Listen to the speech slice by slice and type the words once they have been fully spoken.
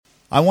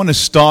I want to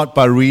start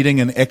by reading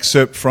an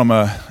excerpt from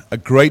a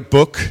great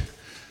book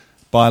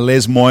by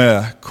Les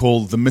Moyer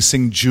called The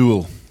Missing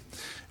Jewel.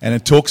 And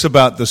it talks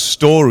about the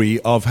story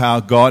of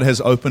how God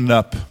has opened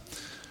up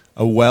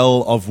a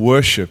well of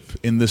worship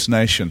in this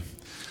nation.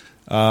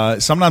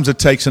 Sometimes it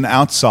takes an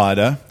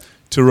outsider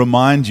to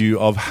remind you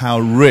of how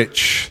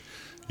rich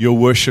your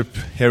worship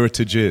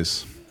heritage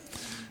is.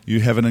 You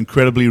have an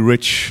incredibly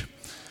rich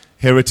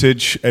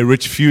heritage, a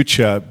rich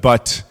future,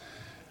 but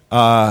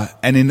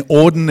an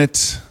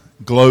inordinate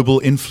global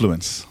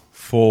influence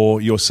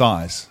for your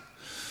size.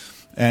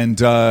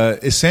 And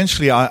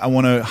essentially, I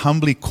want to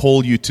humbly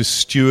call you to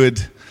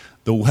steward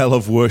the well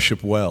of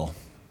worship well.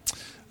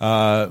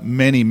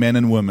 Many men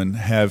and women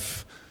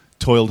have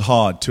toiled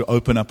hard to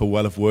open up a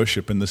well of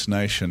worship in this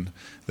nation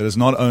that has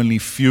not only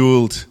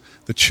fueled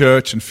the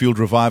church and fueled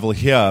revival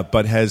here,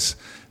 but has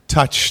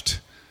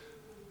touched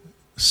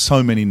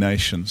so many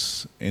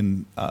nations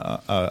in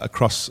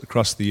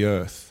across the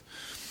earth.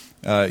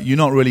 You're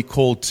not really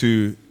called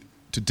to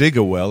dig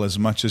a well as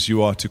much as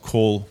you are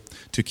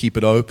to keep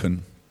it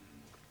open.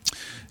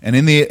 And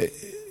in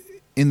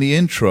the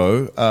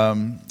intro,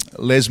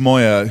 Les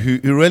Moyer, who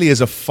really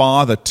is a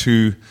father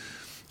to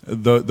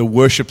the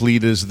worship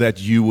leaders that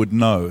you would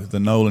know,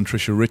 the Noel and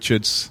Tricia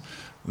Richards,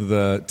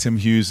 the Tim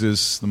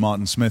Hugheses, the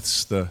Martin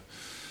Smiths, the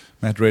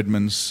Matt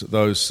Redmans,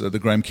 the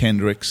Graham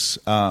Kendricks.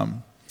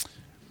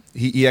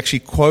 He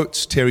actually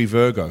quotes Terry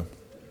Virgo.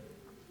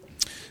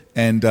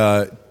 And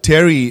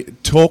Terry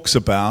talks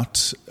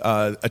about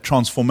a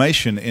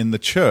transformation in the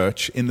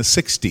church in the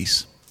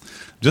 60s.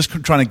 Just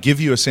trying to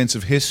give you a sense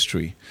of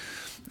history.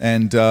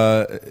 And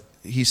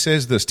he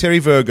says this: Terry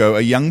Virgo,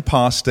 a young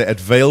pastor at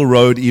Vale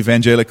Road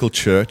Evangelical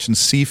Church in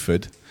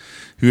Seaford,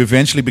 who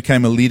eventually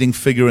became a leading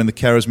figure in the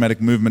charismatic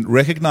movement,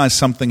 recognized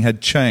something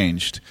had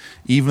changed,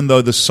 even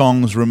though the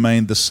songs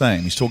remained the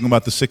same. He's talking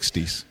about the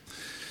 60s.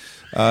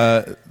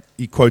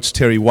 He quotes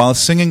Terry: while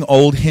singing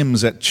old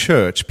hymns at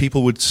church,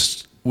 people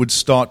would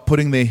start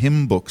putting their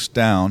hymn books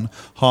down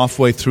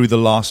halfway through the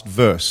last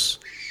verse.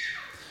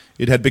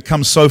 It had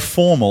become so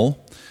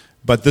formal,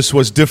 but this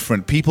was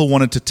different. People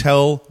wanted to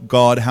tell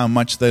God how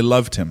much they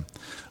loved Him.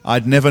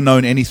 I'd never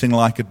known anything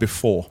like it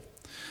before.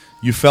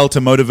 You felt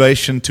a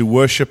motivation to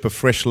worship, a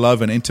fresh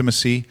love and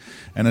intimacy,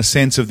 and a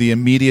sense of the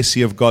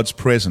immediacy of God's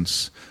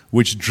presence,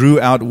 which drew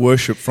out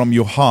worship from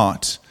your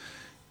heart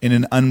in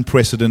an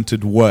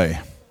unprecedented way.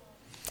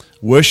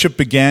 Worship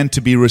began to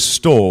be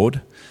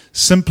restored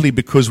simply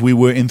because we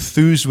were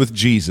enthused with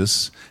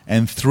Jesus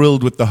and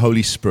thrilled with the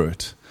Holy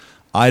Spirit.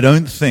 I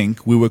don't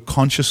think we were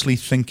consciously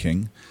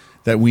thinking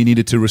that we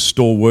needed to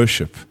restore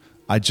worship.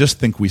 I just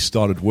think we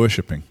started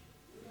worshiping.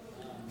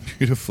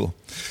 Beautiful.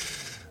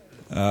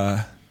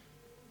 I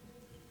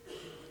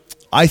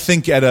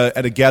think at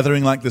a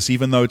gathering like this,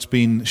 even though it's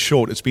been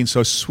short, it's been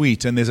so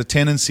sweet, and there's a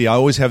tendency, I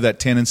always have that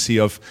tendency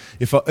of,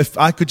 if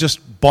I could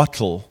just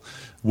bottle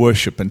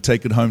worship and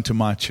take it home to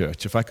my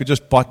church, if I could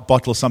just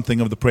bottle something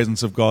of the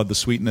presence of God, the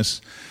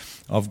sweetness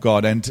of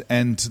God,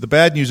 and the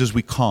bad news is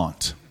we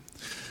can't.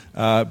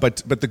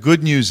 But the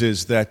good news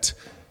is that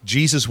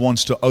Jesus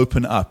wants to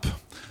open up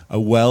a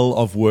well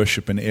of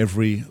worship in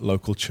every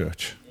local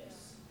church.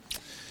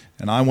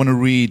 And I want to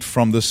read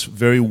from this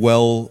very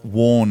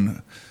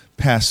well-worn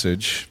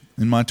passage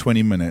in my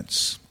 20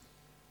 minutes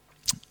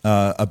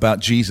about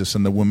Jesus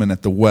and the woman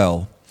at the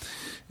well.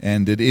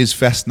 And it is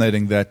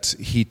fascinating that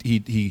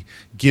he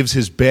gives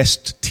his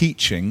best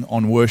teaching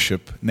on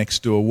worship next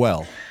to a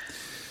well.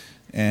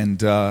 And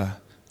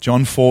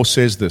John 4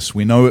 says this: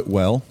 we know it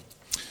well,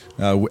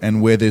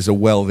 and where there's a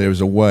well,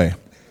 there's a way.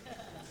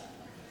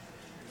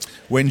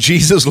 When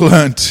Jesus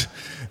learnt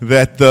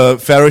that the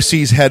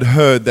Pharisees had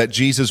heard that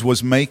Jesus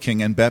was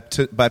making and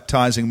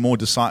baptizing more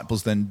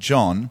disciples than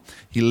John,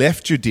 he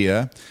left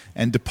Judea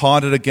and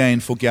departed again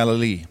for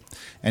Galilee.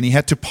 And he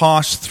had to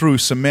pass through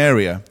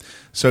Samaria.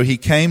 So he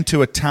came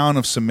to a town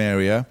of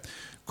Samaria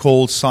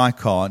called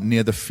Sychar,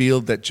 near the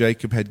field that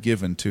Jacob had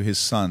given to his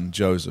son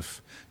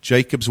Joseph.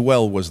 Jacob's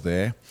well was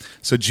there.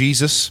 So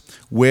Jesus,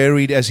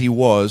 wearied as he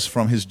was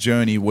from his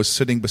journey, was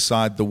sitting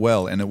beside the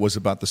well, and it was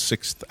about the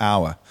 6th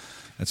hour.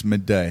 That's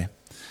midday.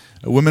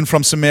 A woman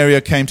from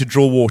Samaria came to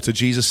draw water.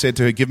 Jesus said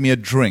to her, "Give me a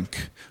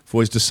drink,"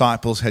 for his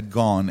disciples had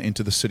gone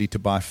into the city to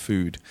buy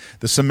food.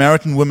 The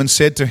Samaritan woman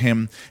said to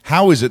him,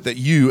 "How is it that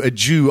you, a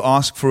Jew,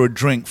 ask for a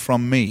drink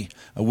from me,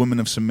 a woman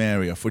of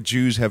Samaria? For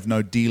Jews have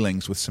no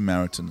dealings with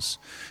Samaritans."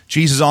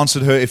 Jesus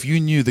answered her, "If you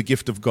knew the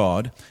gift of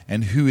God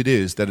and who it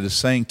is that is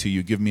saying to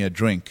you, 'Give me a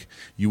drink,'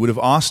 you would have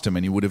asked him,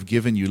 and he would have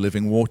given you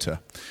living water."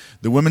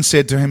 The woman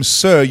said to him,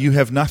 "Sir, you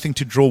have nothing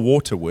to draw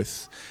water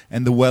with,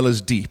 and the well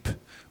is deep.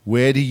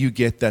 Where do you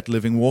get that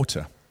living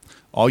water?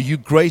 Are you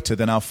greater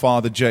than our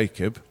father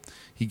Jacob?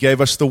 He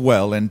gave us the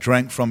well and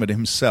drank from it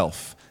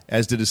himself,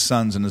 as did his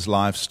sons and his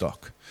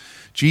livestock."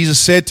 Jesus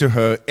said to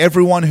her,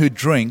 "Everyone who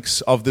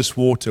drinks of this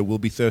water will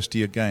be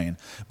thirsty again.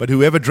 But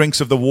whoever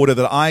drinks of the water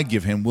that I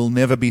give him will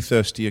never be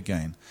thirsty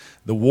again.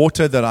 The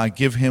water that I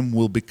give him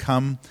will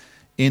become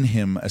in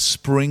him a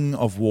spring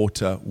of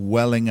water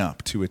welling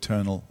up to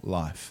eternal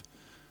life."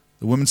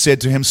 The woman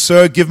said to him,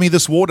 "Sir, give me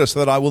this water so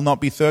that I will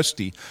not be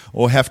thirsty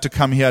or have to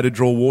come here to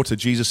draw water."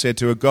 Jesus said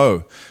to her,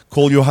 "Go,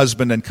 call your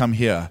husband and come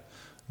here."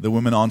 The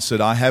woman answered,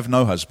 "I have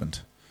no husband."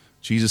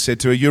 Jesus said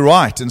to her, "You're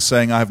right in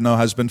saying I have no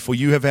husband, for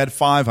you have had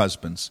 5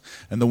 husbands,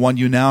 and the one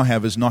you now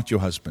have is not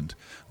your husband.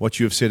 What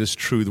you have said is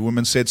true." The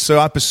woman said, "Sir,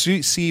 I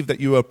perceive that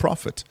you are a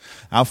prophet.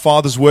 Our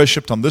fathers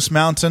worshipped on this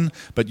mountain,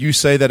 but you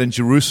say that in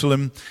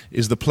Jerusalem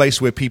is the place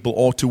where people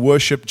ought to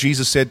worship."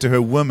 Jesus said to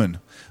her, "Woman,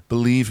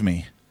 believe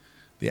me,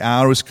 the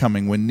hour is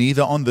coming when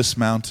neither on this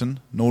mountain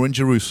nor in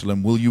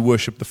Jerusalem will you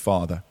worship the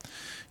Father.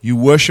 You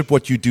worship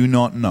what you do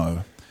not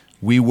know.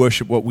 We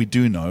worship what we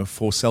do know,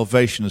 for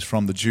salvation is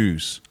from the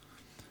Jews.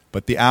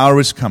 But the hour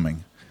is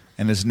coming,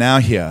 and is now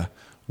here,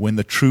 when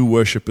the true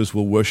worshipers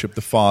will worship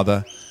the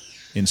Father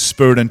in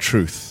spirit and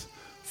truth.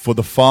 For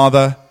the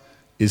Father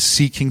is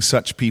seeking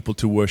such people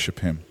to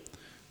worship him.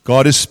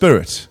 God is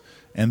spirit,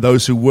 and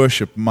those who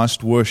worship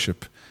must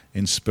worship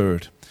in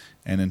spirit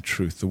and in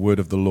truth." The word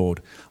of the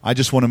Lord. I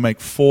just want to make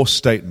 4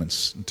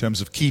 statements in terms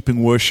of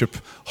keeping worship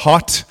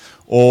hot,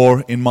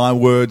 or in my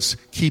words,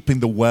 keeping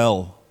the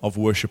well of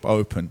worship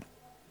open.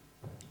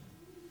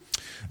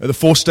 The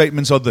 4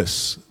 statements are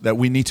this: that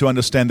we need to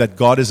understand that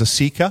God is a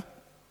seeker.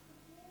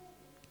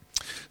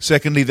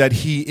 Secondly, that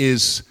he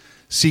is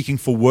seeking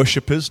for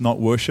worshipers, not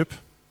worship.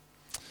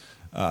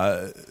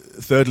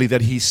 Thirdly,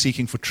 that he's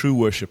seeking for true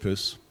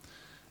worshipers,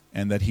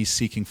 and that he's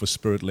seeking for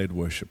spirit-led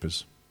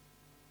worshipers.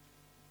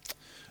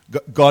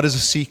 God is a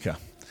seeker.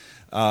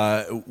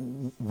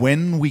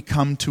 When we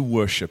come to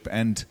worship,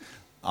 and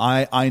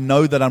I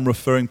know that I'm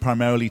referring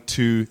primarily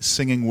to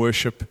singing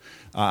worship.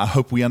 I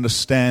hope we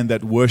understand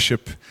that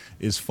worship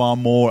is far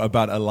more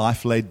about a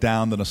life laid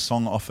down than a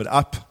song offered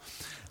up.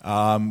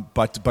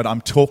 But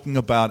I'm talking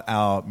about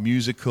our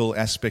musical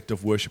aspect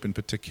of worship in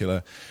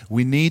particular.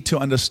 We need to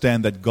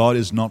understand that God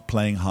is not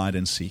playing hide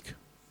and seek.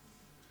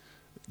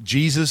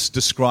 Jesus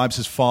describes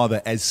his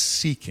Father as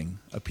seeking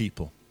a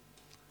people.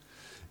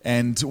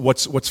 And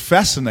what's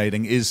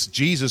fascinating is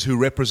Jesus, who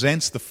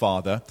represents the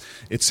Father,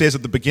 it says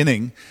at the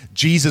beginning,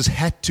 Jesus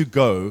had to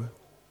go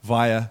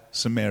via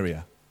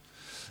Samaria.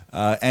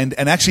 And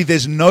actually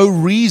there's no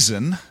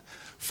reason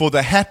for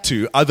the had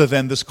to other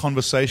than this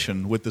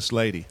conversation with this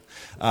lady.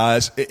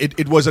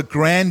 It was a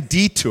grand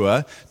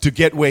detour to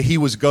get where he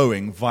was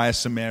going via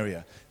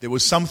Samaria. There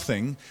was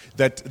something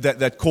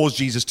that caused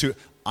Jesus to,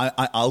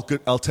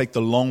 I'll take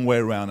the long way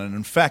around. And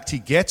in fact, he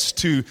gets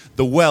to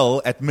the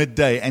well at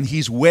midday and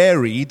he's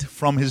wearied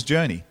from his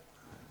journey.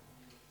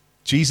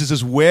 Jesus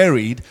is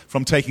wearied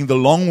from taking the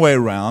long way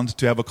around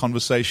to have a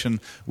conversation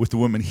with the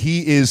woman.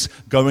 He is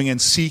going and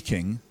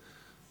seeking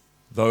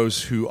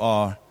those who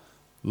are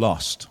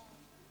lost.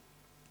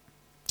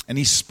 And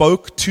he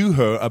spoke to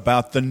her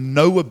about the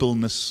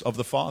knowableness of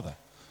the Father.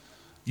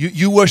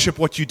 You worship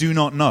what you do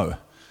not know,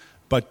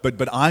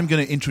 but I'm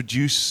going to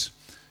introduce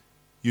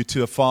you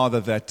to a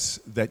Father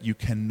that you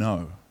can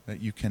know,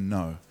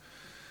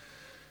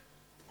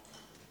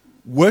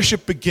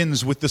 Worship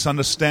begins with this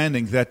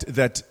understanding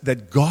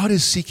that God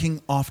is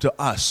seeking after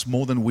us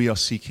more than we are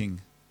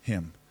seeking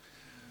him.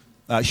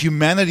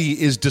 Humanity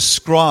is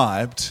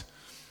described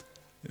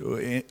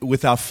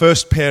with our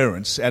first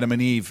parents, Adam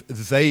and Eve.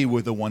 They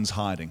were the ones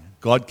hiding.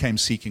 God came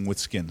seeking with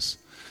skins.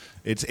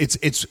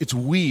 It's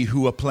we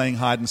who are playing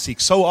hide and seek.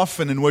 So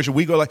often in worship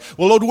we go like,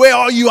 "Well, Lord, where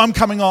are you? I'm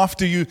coming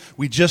after you."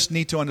 We just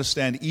need to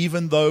understand,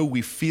 even though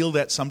we feel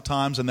that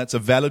sometimes, and that's a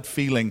valid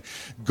feeling,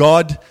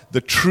 God,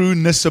 the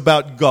trueness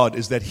about God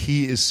is that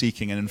he is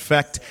seeking. And in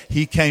fact,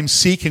 he came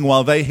seeking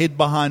while they hid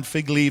behind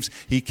fig leaves.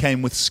 He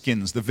came with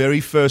skins. The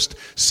very first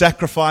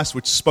sacrifice,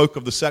 which spoke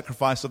of the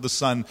sacrifice of the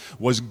Son,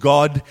 was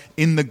God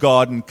in the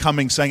garden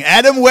coming saying,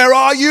 "Adam, where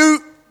are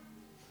you?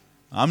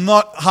 I'm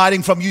not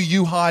hiding from you,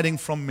 you hiding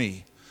from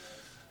me."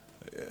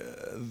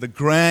 The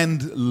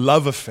grand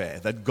love affair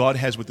that God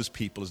has with his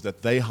people is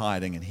that they're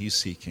hiding and he's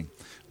seeking.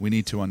 We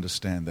need to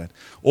understand that.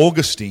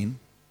 Augustine,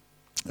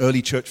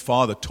 early church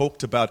father,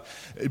 talked about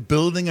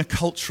building a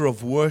culture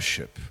of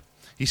worship.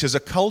 He says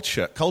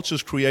culture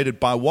is created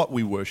by what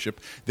we worship.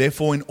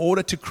 Therefore, in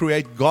order to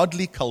create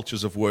godly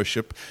cultures of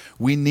worship,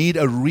 we need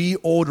a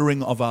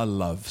reordering of our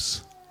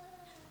loves.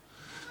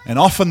 And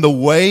often the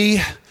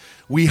way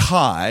we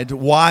hide,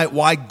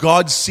 why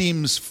God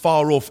seems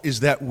far off,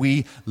 is that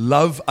we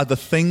love other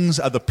things,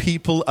 other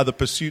people, other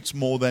pursuits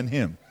more than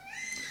him.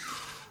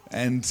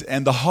 And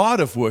the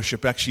heart of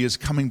worship actually is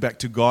coming back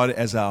to God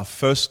as our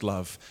first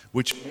love,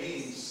 which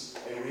means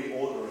a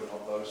reordering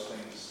of those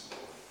things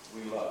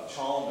we love.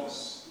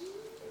 Chalmers,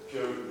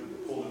 Puritan,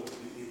 call it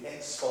the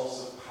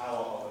expulsive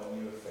power of a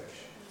new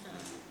affection.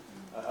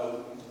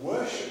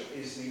 Worship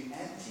is the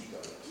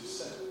antidote to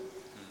sin.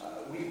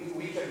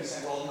 We can be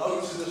saying, "Well, no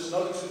to this,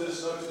 no to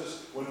this, no to this."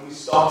 When we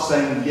start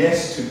saying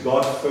yes to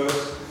God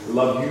first,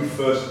 love you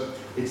first,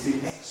 it's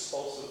the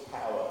expulsive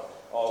power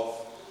of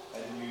a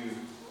new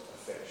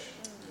affection.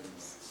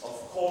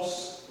 Of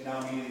course, in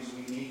our meetings,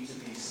 we need to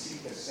be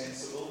seeker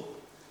sensible,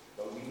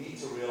 but we need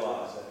to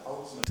realize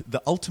that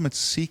the ultimate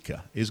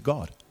seeker is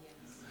God.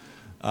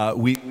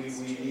 We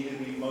need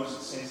to be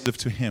most sensitive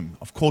to Him.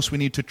 Of course, we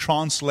need to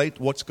translate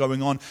what's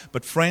going on.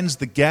 But friends,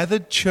 the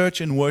gathered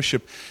church in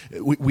worship,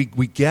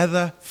 we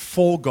gather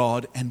for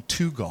God and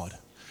to God.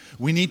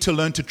 We need to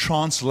learn to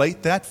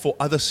translate that for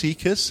other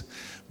seekers.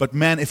 But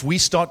man, if we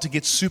start to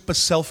get super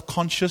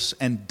self-conscious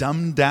and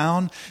dumb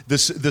down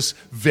this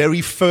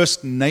very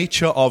first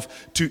nature of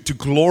to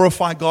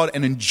glorify God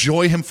and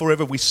enjoy Him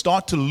forever, we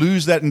start to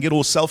lose that and get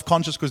all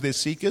self-conscious because they're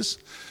seekers,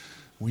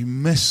 we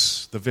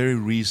miss the very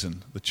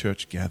reason the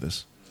church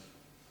gathers.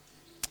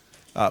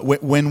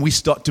 When we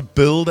start to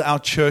build our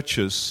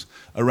churches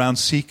around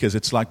seekers,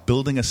 it's like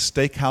building a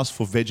steakhouse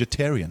for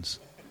vegetarians.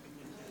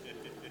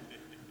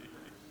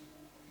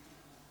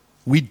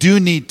 We do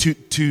need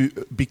to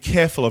be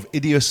careful of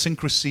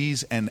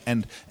idiosyncrasies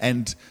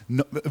and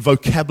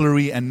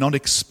vocabulary and not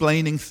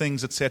explaining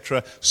things,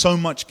 etc. So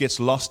much gets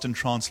lost in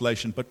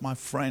translation. But my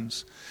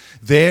friends,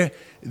 there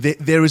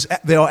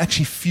are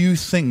actually few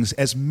things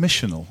as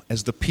missional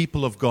as the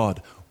people of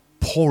God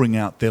pouring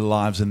out their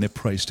lives and their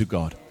praise to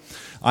God.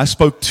 I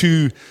spoke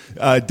 2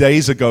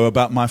 days ago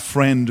about my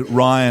friend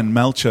Ryan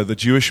Melcher, the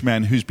Jewish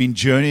man who's been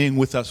journeying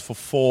with us for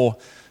 4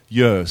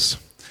 years.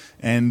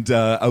 And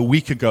a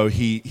week ago,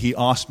 he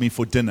asked me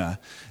for dinner.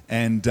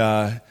 And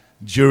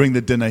during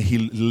the dinner, he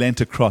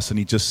leant across and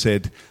he just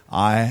said,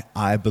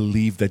 I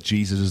believe that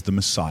Jesus is the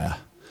Messiah.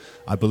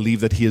 I believe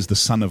that He is the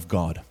Son of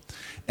God.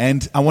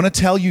 And I want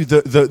to tell you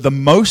the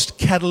most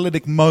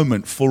catalytic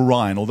moment for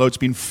Ryan, although it's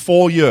been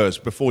 4 years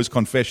before his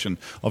confession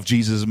of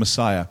Jesus as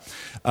Messiah.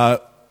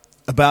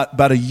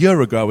 About a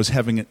year ago, I was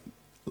having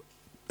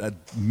a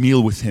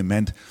meal with him,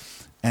 and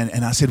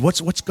I said,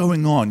 what's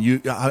going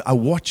on? I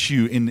watch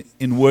you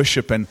in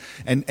worship, and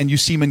you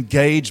seem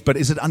engaged, but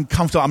is it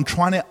uncomfortable? I'm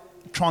trying to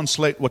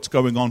translate what's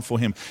going on for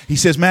him. He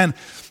says, man,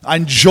 I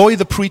enjoy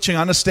the preaching,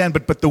 I understand,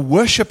 but the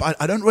worship,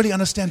 I don't really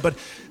understand.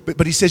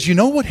 But he says, you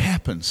know what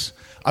happens?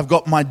 I've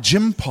got my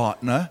gym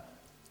partner,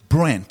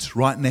 Brent,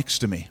 right next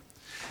to me.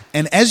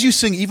 And as you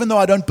sing, even though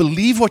I don't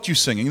believe what you're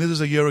singing, this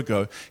is a year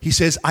ago, he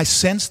says, I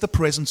sense the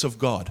presence of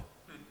God.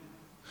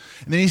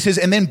 And then he says,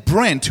 and then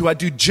Brent, who I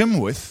do gym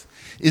with,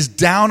 is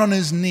down on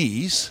his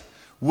knees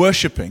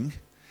worshiping,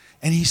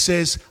 and he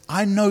says,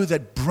 I know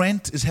that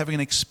Brent is having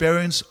an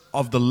experience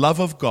of the love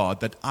of God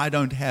that I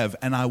don't have,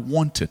 and I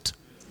want it.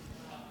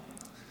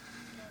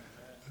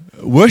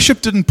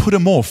 Worship didn't put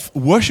him off.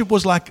 Worship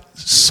was like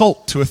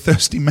salt to a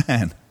thirsty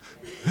man.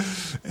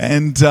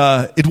 And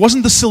it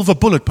wasn't the silver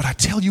bullet, but I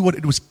tell you what,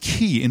 it was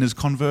key in his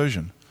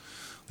conversion.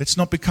 Let's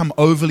not become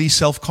overly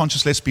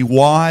self-conscious. Let's be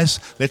wise.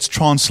 Let's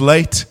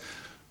translate.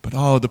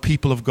 But the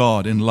people of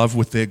God in love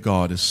with their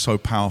God is so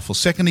powerful.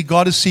 Secondly,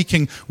 God is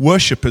seeking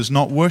worshipers,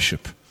 not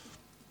worship.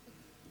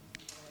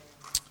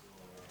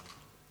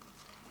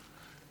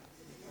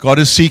 God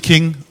is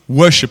seeking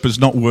worshipers,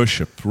 not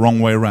worship. Wrong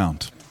way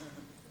around.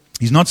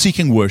 He's not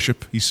seeking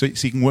worship. He's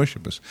seeking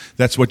worshipers.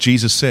 That's what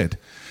Jesus said.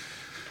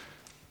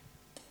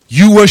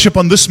 You worship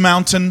on this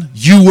mountain,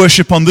 you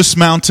worship on this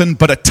mountain,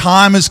 but a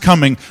time is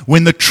coming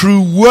when the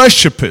true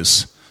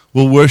worshipers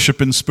will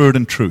worship in spirit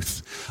and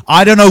truth.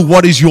 I don't know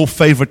what is your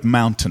favorite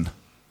mountain,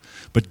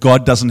 but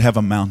God doesn't have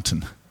a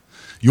mountain.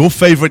 Your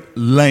favorite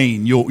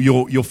lane,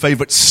 your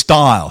favorite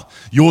style,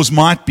 yours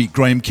might be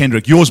Graham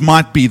Kendrick. Yours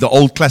might be the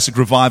old classic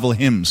revival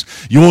hymns.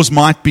 Yours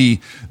might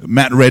be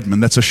Matt Redman.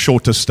 That's a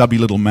shorter, stubby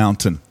little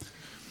mountain.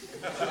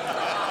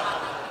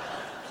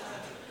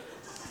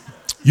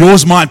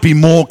 Yours might be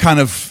more kind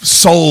of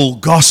soul,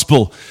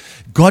 gospel.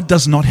 God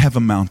does not have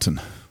a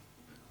mountain.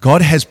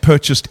 God has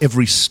purchased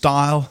every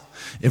style,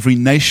 every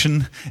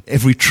nation,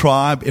 every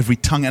tribe, every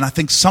tongue. And I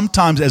think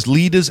sometimes as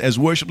leaders, as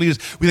worship leaders,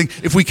 we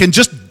think if we can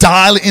just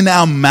dial in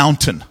our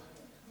mountain,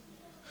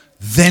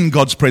 then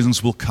God's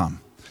presence will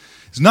come.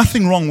 There's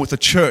nothing wrong with a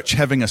church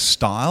having a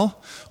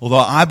style, although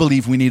I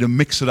believe we need to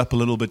mix it up a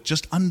little bit.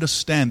 Just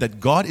understand that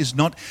God is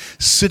not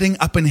sitting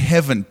up in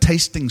heaven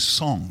tasting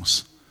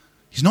songs.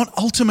 He's not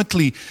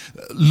ultimately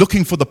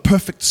looking for the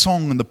perfect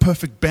song and the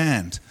perfect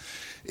band.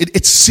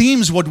 It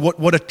seems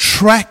what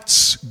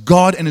attracts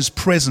God and His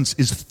presence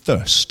is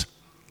thirst.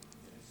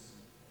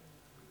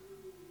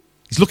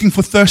 He's looking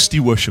for thirsty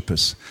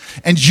worshipers.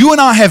 And you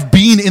and I have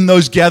been in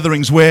those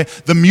gatherings where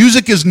the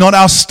music is not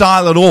our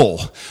style at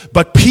all,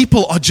 but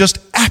people are just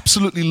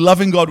absolutely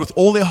loving God with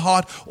all their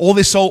heart, all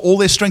their soul, all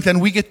their strength, and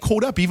we get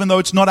caught up even though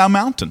it's not our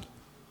mountain.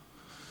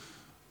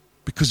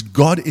 Because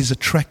God is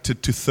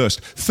attracted to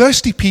thirst.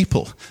 Thirsty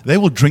people, they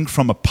will drink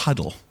from a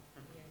puddle.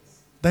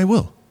 They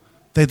will.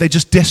 They're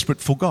just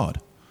desperate for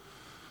God.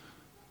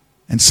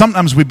 And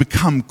sometimes we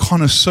become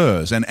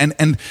connoisseurs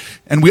and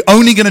we're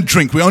only going to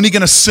drink, we're only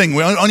going to sing,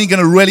 we're only going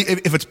to really,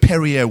 if it's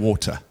Perrier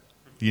water,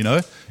 you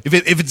know, if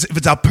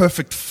it's our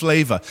perfect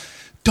flavor.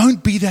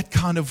 Don't be that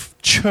kind of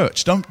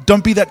church.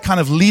 Don't be that kind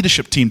of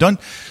leadership team.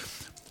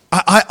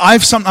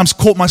 I've sometimes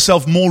caught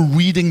myself more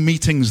reading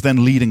meetings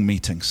than leading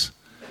meetings.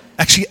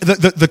 Actually,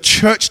 the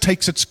church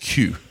takes its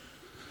cue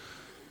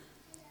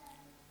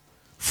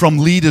from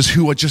leaders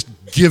who are just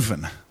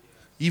given.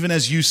 Even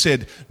as you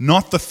said,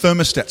 not the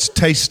thermostats,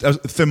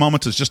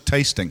 thermometers, just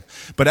tasting,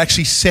 but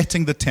actually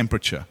setting the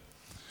temperature.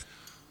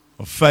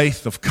 of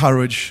faith, of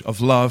courage,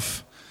 of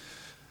love.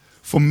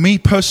 For me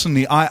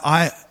personally,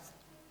 I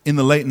in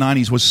the late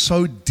 90s was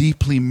so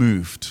deeply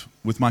moved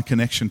with my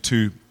connection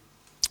to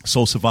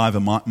Soul Survivor,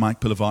 Mike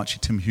Pilavachi,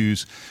 Tim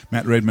Hughes,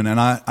 Matt Redman. And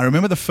I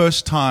remember the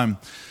first time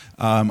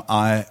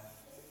I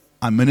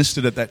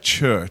ministered at that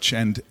church,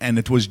 and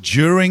it was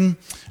during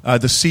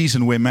the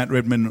season where Matt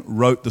Redman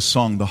wrote the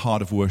song, The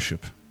Heart of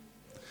Worship.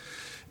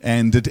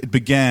 And it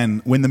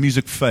began, when the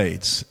music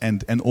fades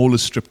and all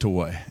is stripped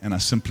away, and I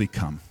simply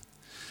come.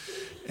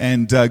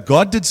 And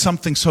God did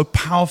something so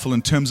powerful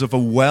in terms of a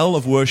well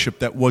of worship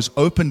that was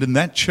opened in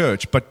that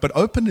church, but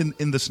opened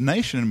in this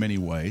nation in many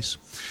ways,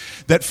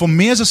 that for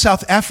me as a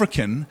South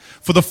African,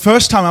 for the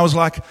first time I was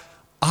like,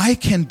 I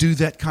can do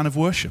that kind of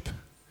worship.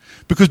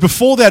 Because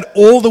before that,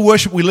 all the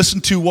worship we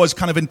listened to was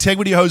kind of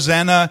Integrity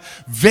Hosanna,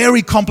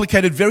 very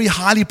complicated, very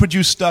highly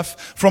produced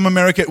stuff from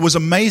America. It was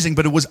amazing,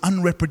 but it was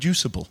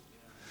unreproducible.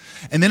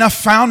 And then I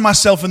found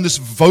myself in this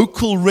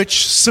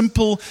vocal-rich,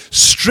 simple,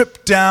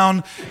 stripped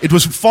down. It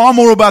was far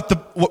more about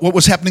what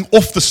was happening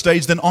off the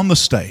stage than on the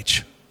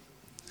stage.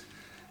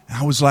 And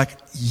I was like,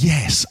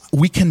 yes,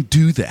 we can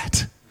do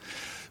that.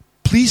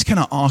 Please can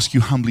I ask you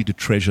humbly to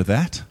treasure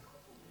that?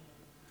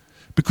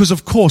 Because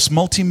of course,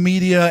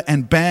 multimedia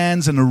and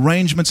bands and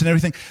arrangements and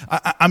everything,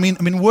 I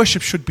mean,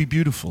 worship should be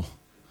beautiful.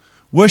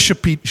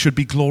 Worship should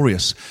be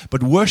glorious.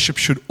 But worship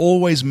should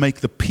always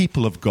make the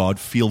people of God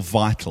feel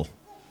vital.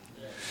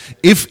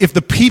 If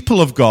the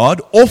people of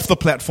God off the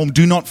platform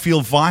do not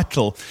feel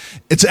vital,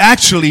 it's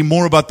actually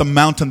more about the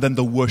mountain than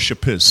the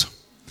worshipers.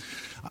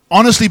 I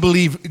honestly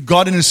believe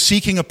God in His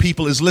seeking of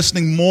people is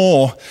listening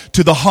more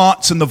to the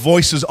hearts and the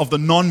voices of the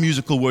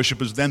non-musical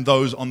worshipers than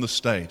those on the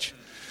stage.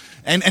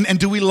 And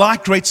do we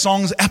like great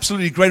songs?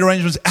 Absolutely. Great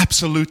arrangements?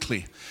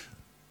 Absolutely.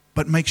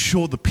 But make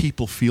sure the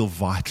people feel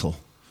vital.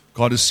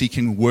 God is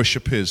seeking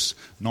worshipers,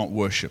 not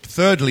worship.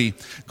 Thirdly,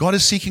 God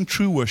is seeking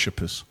true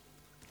worshipers,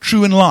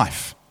 true in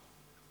life.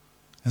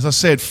 As I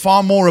said,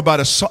 far more about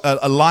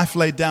a life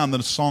laid down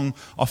than a song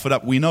offered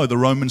up. We know the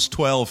Romans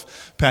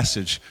 12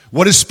 passage.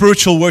 What is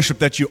spiritual worship?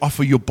 That you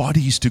offer your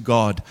bodies to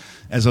God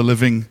as a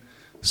living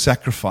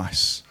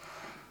sacrifice.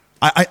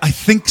 I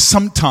think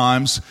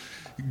sometimes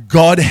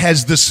God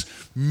has this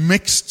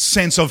mixed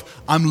sense of,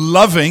 I'm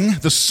loving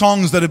the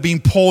songs that are being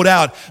poured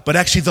out, but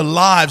actually the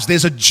lives,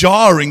 there's a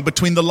jarring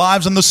between the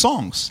lives and the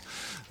songs.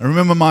 I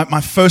remember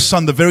my first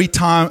son, the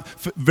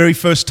very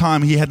first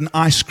time he had an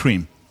ice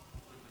cream.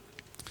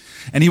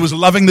 And he was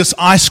loving this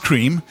ice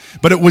cream,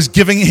 but it was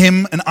giving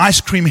him an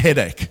ice cream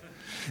headache.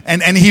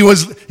 And he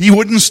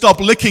wouldn't stop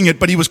licking it,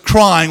 but he was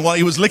crying while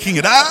he was licking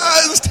it.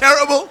 It was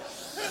terrible.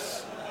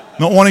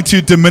 Not wanting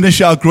to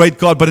diminish our great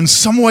God, but in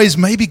some ways,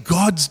 maybe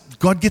God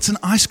gets an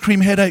ice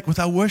cream headache with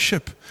our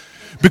worship.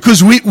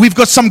 Because we've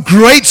got some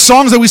great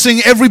songs that we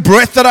sing every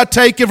breath that I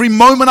take, every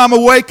moment I'm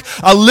awake,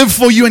 I live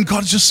for you. And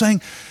God's just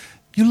saying,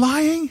 you're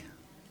lying.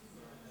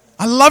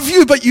 I love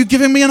you, but you're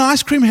giving me an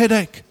ice cream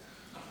headache.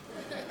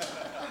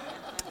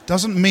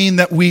 Doesn't mean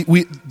that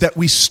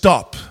we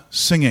stop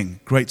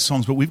singing great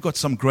songs, but we've got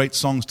some great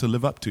songs to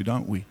live up to,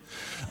 don't we?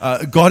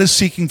 God is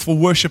seeking for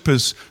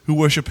worshipers who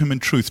worship Him in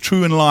truth,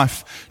 true in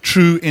life,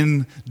 true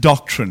in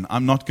doctrine.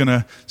 I'm not going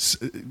to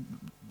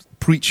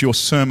preach your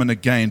sermon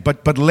again,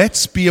 but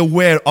let's be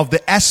aware of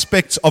the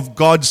aspects of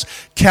God's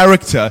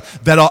character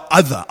that are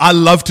other. I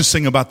love to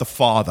sing about the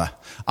Father.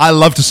 I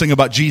love to sing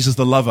about Jesus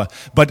the lover.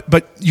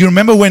 But you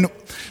remember when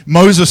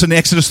Moses in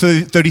Exodus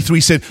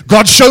 33 said,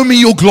 God, show me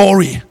your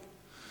glory.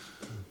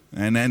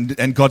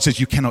 And God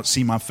says, you cannot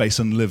see my face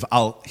and live.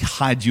 I'll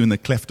hide you in the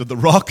cleft of the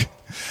rock.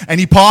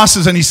 And he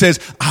passes and he says,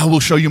 I will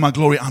show you my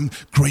glory. I'm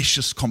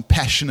gracious,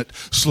 compassionate,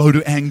 slow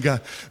to anger.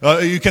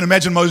 You can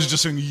imagine Moses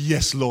just saying,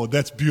 yes, Lord,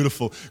 that's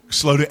beautiful.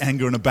 Slow to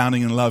anger and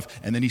abounding in love.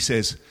 And then he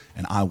says,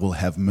 and I will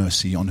have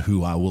mercy on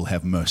who I will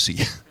have mercy.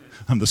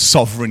 I'm the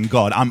sovereign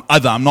God. I'm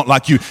other. I'm not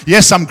like you.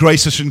 Yes, I'm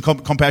gracious and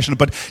compassionate,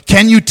 but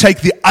can you take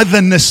the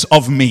otherness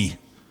of me?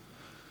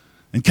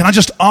 And can I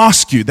just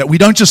ask you that we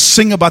don't just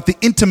sing about the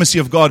intimacy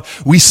of God,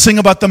 we sing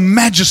about the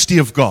majesty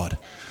of God,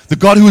 the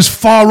God who is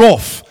far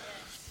off.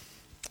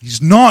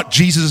 He's not,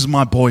 Jesus is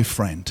my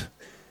boyfriend.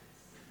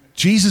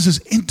 Jesus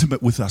is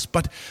intimate with us,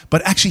 but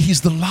actually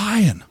He's the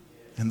lion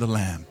and the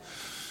lamb.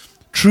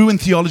 True in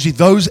theology,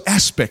 those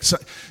aspects.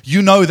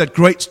 You know that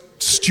great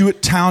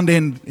Stuart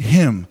Townend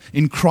hymn,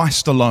 In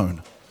Christ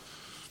Alone.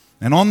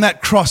 And on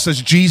that cross, as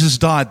Jesus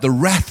died, the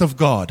wrath of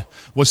God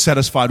was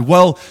satisfied.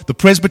 Well, the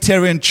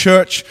Presbyterian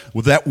Church,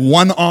 with that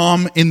one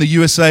arm in the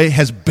USA,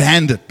 has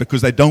banned it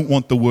because they don't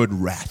want the word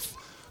wrath.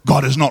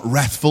 God is not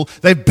wrathful.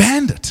 They've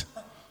banned it.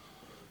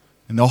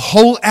 And the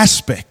whole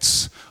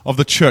aspects of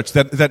the church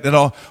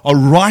that are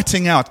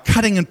writing out,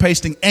 cutting and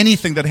pasting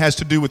anything that has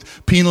to do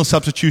with penal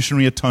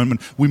substitutionary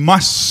atonement, we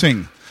must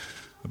sing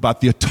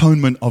about the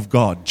atonement of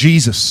God.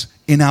 Jesus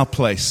in our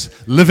place,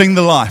 living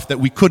the life that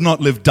we could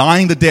not live,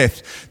 dying the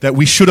death that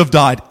we should have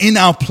died in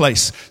our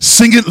place.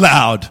 Sing it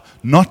loud,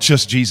 not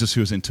just Jesus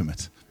who is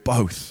intimate,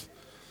 both.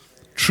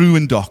 True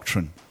in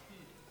doctrine.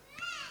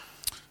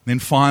 And then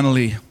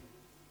finally,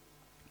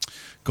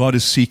 God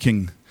is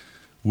seeking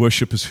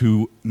Worshippers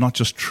who, not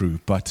just true,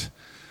 but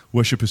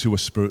worshippers who are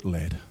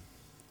Spirit-led.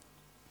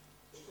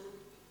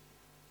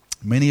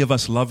 Many of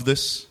us love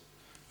this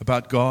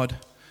about God.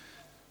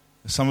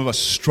 Some of us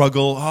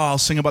struggle. I'll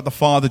sing about the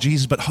Father,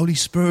 Jesus, but Holy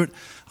Spirit,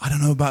 I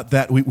don't know about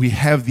that. We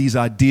have these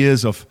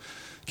ideas of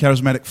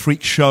charismatic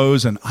freak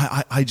shows, and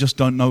I just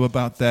don't know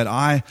about that.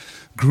 I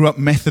grew up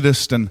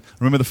Methodist, and I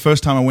remember the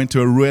first time I went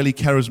to a really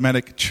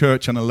charismatic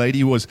church, and a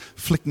lady was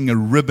flicking a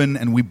ribbon,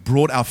 and we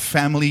brought our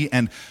family,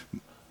 and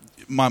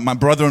my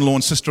brother-in-law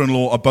and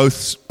sister-in-law are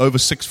both over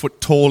 6 foot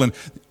tall, and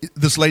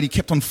this lady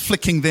kept on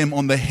flicking them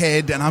on the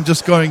head, and I'm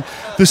just going,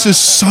 this is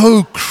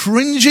so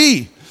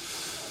cringy.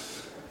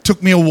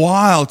 Took me a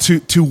while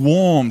to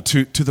warm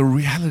to the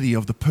reality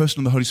of the person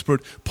of the Holy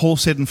Spirit. Paul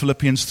said in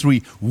Philippians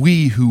 3,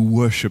 we who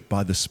worship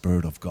by the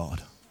Spirit of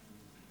God.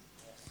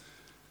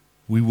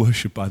 We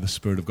worship by the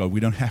Spirit of God. We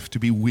don't have to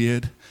be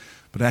weird,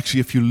 but actually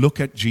if you look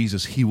at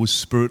Jesus, he was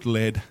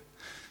Spirit-led.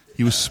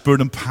 He was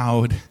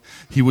Spirit-empowered.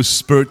 He was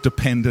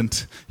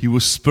Spirit-dependent. He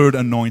was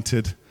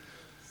Spirit-anointed.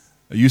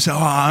 You say,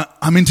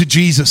 I'm into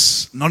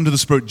Jesus, not into the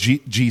Spirit.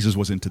 Jesus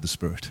was into the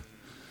Spirit.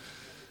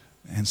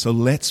 And so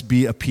let's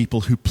be a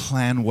people who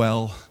plan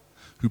well,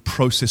 who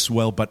process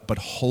well, but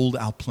hold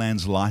our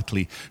plans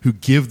lightly, who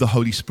give the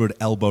Holy Spirit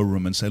elbow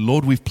room and say,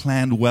 Lord, we've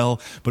planned well,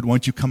 but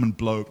won't you come and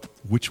blow?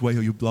 Which way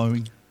are you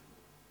blowing?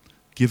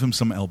 Give him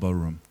some elbow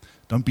room.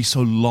 Don't be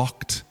so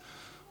locked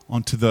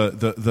onto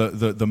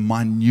the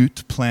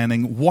minute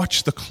planning.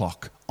 Watch the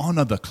clock.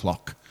 Honor the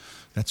clock.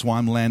 That's why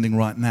I'm landing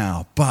right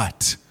now.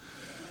 But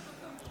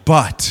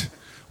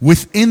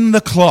within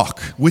the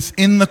clock,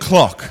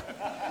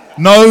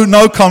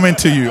 no comment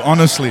to you,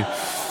 honestly.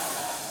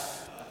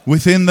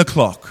 Within the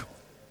clock,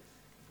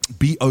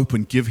 be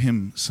open. Give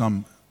him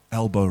some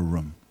elbow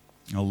room.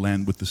 I'll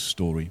land with this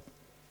story.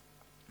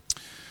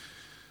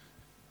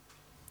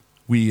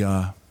 We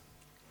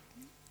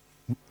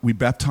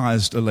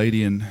baptized a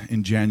lady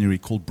in January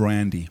called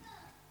Brandy,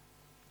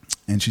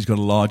 and she's got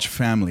a large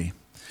family.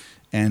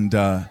 And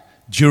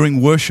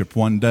during worship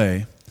one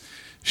day,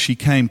 she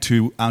came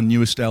to our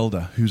newest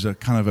elder, who's a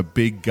kind of a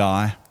big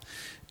guy.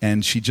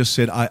 And she just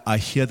said, I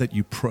hear that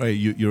you pray,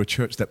 you're a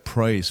church that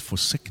prays for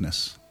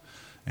sickness.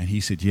 And he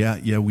said,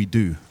 yeah, we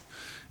do.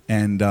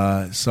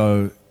 And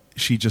so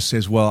she just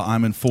says, well,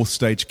 I'm in 4th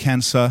stage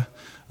cancer.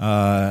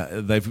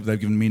 They've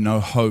given me no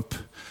hope.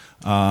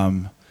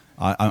 I'm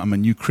a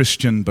new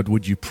Christian, but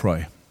would you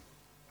pray?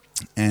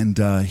 And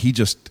he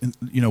just,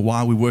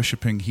 while we're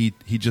worshiping, he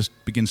just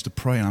begins to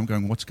pray. And I'm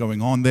going, what's going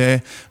on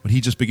there? But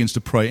he just begins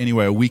to pray.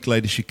 Anyway, a week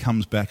later, she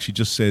comes back. She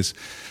just says,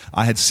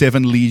 I had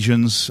 7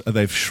 lesions.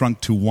 They've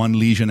shrunk to 1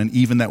 lesion. And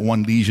even that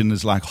 1 lesion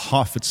is like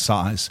half its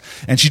size.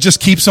 And she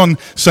just keeps on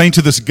saying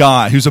to this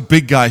guy, who's a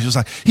big guy, she's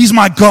like, he's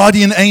my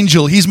guardian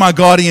angel. He's my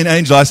guardian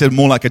angel. I said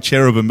more like a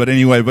cherubim. But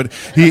anyway, but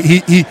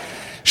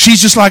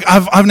she's just like,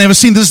 I've never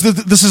seen this.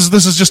 This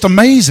is just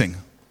amazing.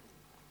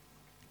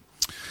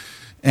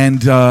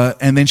 And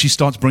then she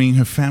starts bringing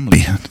her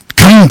family.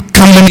 Come,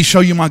 let me show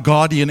you my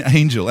guardian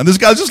angel. And this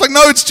guy's just like,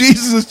 no, it's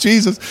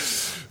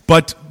Jesus.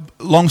 But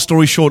long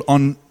story short,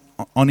 on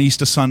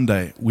Easter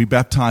Sunday, we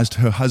baptized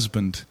her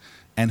husband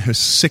and her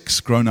 6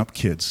 grown-up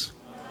kids.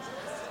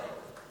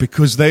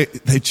 Because they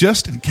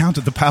just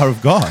encountered the power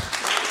of God.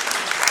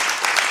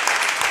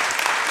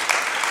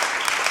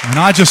 And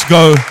I just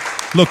go,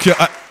 look,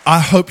 I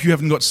hope you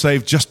haven't got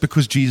saved just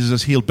because Jesus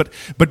has healed.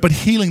 But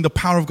healing, the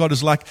power of God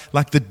is like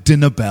the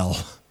dinner bell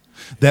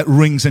that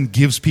rings and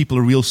gives people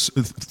a real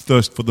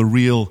thirst for the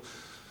real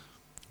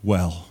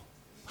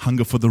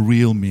hunger for the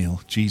real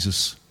meal,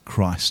 Jesus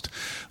Christ.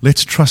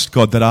 Let's trust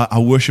God that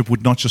our worship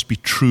would not just be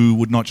true,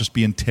 would not just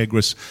be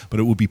integrous, but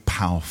it would be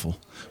powerful.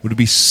 Would it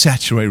be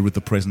saturated with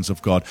the presence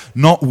of God.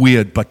 Not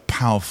weird, but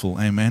powerful.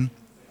 Amen.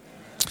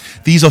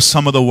 These are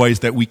some of the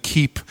ways that we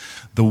keep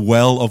the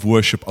well of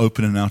worship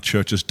open in our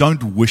churches.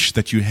 Don't wish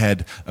that you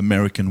had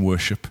American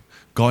worship.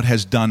 God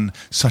has done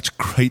such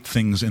great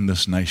things in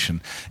this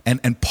nation.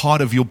 And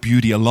part of your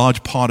beauty, a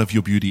large part of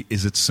your beauty,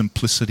 is its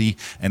simplicity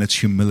and its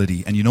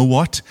humility. And you know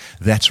what?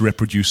 That's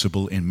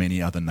reproducible in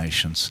many other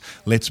nations.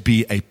 Let's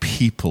be a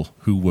people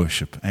who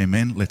worship.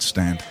 Amen? Let's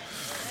stand.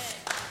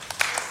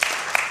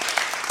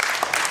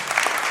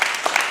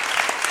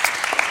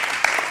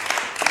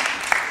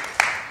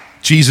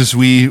 Jesus,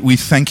 we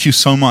thank you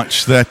so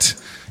much that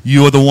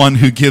you are the one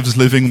who gives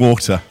living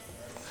water.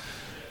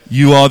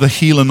 You are the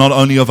healer not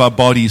only of our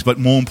bodies, but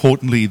more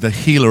importantly, the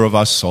healer of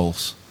our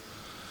souls.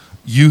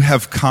 You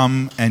have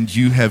come and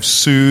you have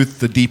soothed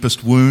the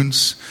deepest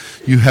wounds.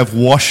 You have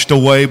washed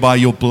away by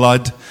your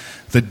blood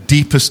the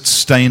deepest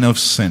stain of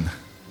sin.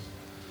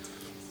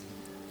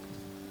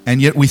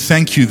 And yet we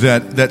thank you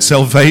that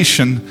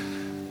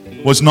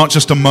salvation was not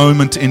just a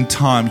moment in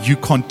time. You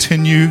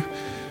continue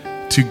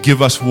to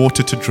give us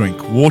water to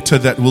drink, water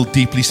that will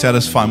deeply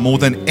satisfy more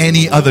than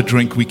any other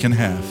drink we can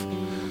have.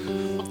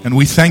 And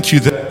we thank you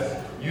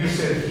that you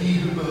said, he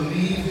who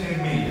believes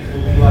in me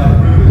will be like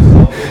rivers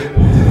of living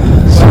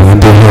water. Someone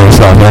do hear us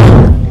out there.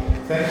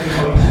 Thank you,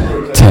 Holy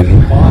Spirit. Tim,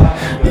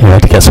 you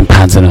had to get some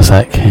pads in a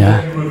sec,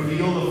 yeah. You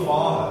reveal the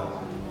Father,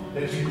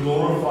 that you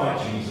glorify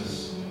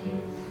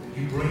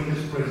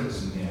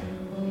presence in here.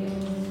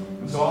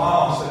 And so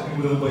I ask that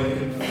we would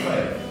awaken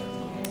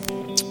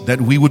faith. That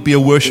we would be a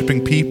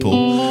worshiping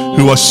people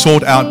who are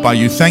sought out by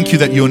you. Thank you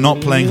that you're not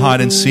playing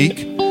hide and seek.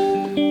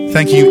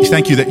 Thank you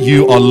that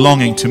you are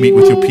longing to meet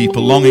with your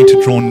people, longing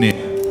to draw near.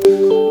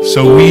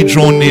 So we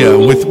draw near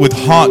with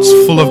hearts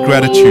full of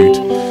gratitude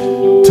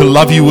to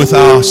love you with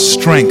our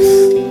strength,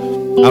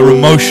 our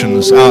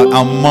emotions,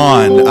 our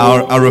mind,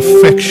 our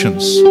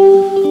affections,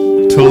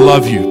 to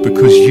love you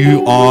because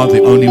you are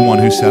the only one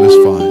who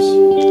satisfies.